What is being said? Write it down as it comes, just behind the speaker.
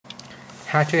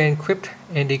how to encrypt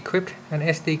and decrypt an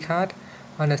SD card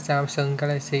on the Samsung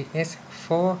Galaxy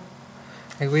S4.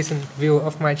 A recent viewer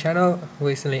of my channel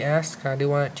recently asked, they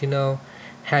wanted to know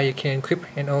how you can encrypt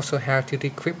and also how to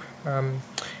decrypt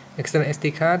external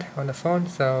SD card on the phone.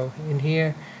 So in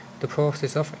here, the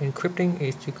process of encrypting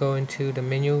is to go into the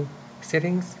menu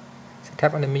settings. So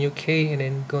tap on the menu key and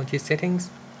then go into settings.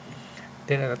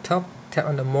 Then at the top, tap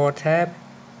on the more tab,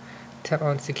 tap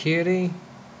on security,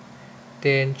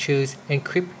 then choose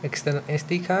encrypt external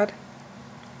SD card.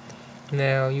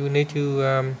 Now you need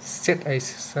to set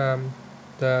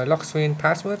the lock screen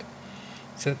password.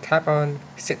 So tap on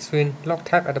set screen lock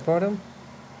tab at the bottom.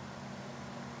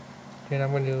 Then I'm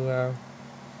going to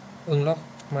unlock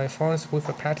my phones with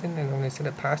a pattern and I'm going to set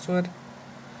a password.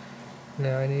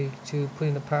 Now I need to put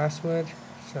in the password.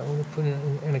 So I'm going to put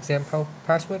in an example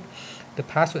password. The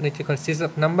password needs to consist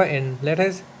of number and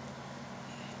letters.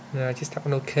 Now just tap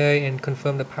on OK and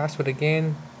confirm the password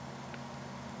again.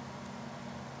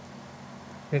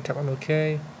 Then tap on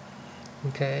OK.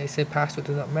 Okay, say password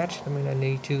do not match. I mean I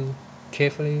need to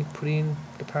carefully put in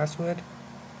the password.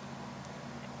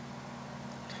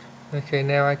 Okay,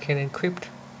 now I can encrypt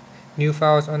new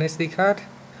files on SD card,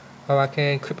 or I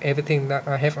can encrypt everything that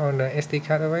I have on the SD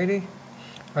card already.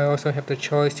 I also have the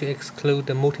choice to exclude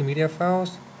the multimedia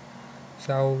files.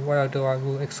 So what I'll do, I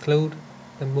will exclude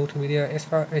the multimedia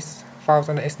files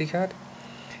on the SD card.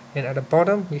 And at the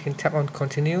bottom, you can tap on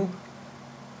continue.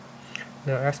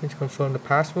 Now ask me to confirm the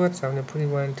password, so I'm going to put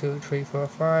in 1, 2, 3, 4,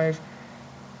 5.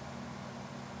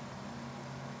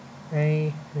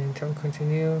 A, and tap on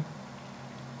continue.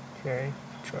 Okay,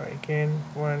 try again.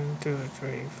 1, 2,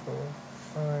 3, 4,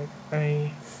 5.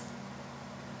 A.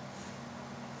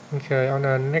 Okay, on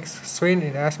the next screen,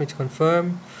 it asks me to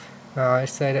confirm. I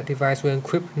say that device will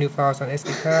encrypt new files on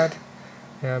SD card.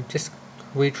 Just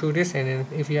read through this, and then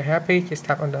if you're happy, just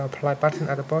tap on the apply button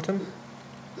at the bottom.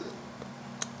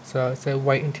 So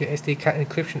wait until SD card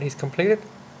encryption is completed.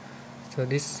 So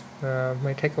this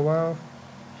may take a while.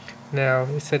 Now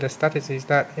it said the status is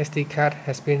that SD card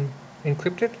has been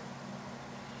encrypted.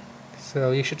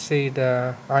 So you should see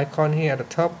the icon here at the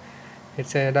top. It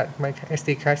said that my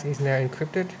SD card is now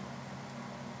encrypted.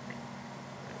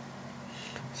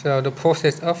 So the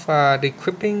process of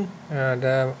decrypting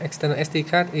the external SD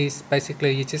card is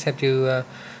basically you just have to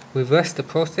reverse the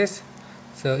process.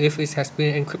 So if it has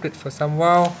been encrypted for some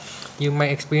while, you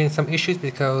may experience some issues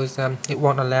because it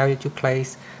won't allow you to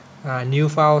place new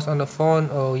files on the phone,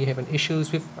 or you have an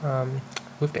issues with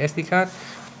the SD card.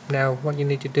 Now what you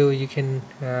need to do, you can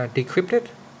decrypt it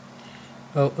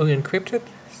or unencrypt it.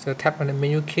 So tap on the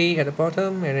menu key at the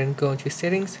bottom and then go into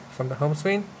settings from the home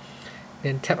screen.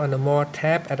 Then tap on the more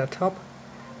tab at the top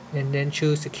and then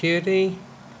choose security.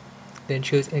 Then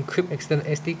choose encrypt external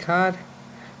SD card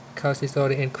because it's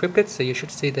already encrypted, so you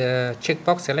should see the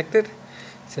checkbox selected.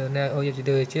 So now all you have to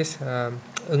do is just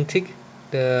untick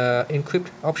the encrypt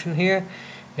option here,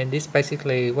 and this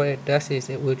basically what it does is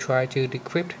it will try to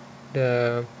decrypt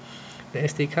the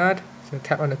SD card. So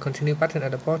tap on the continue button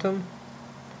at the bottom.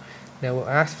 Now we'll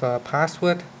ask for a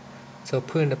password, so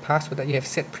put in the password that you have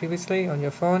set previously on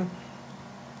your phone.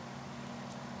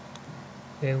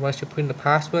 Then once you put in the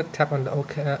password, tap on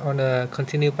the on the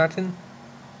continue button.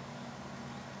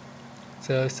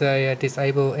 So say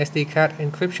disable SD card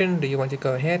encryption. Do you want to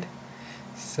go ahead?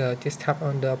 So just tap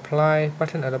on the apply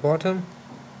button at the bottom.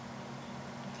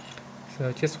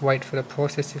 So just wait for the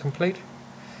process to complete.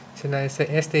 So now it says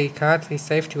SD card is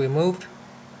safe to be removed.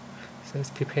 So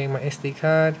it's preparing my SD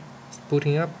card. It's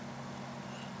booting up.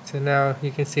 So now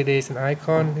you can see there's an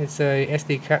icon. It's a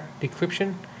SD card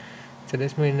decryption. So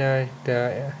this means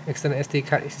the external SD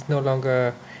card is no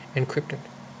longer encrypted.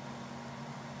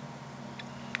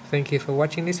 Thank you for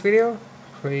watching this video.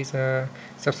 Please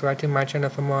subscribe to my channel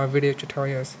for more video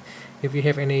tutorials. If you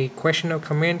have any question or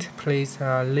comment, please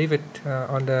leave it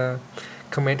on the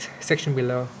comment section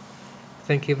below.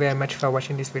 Thank you very much for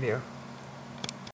watching this video.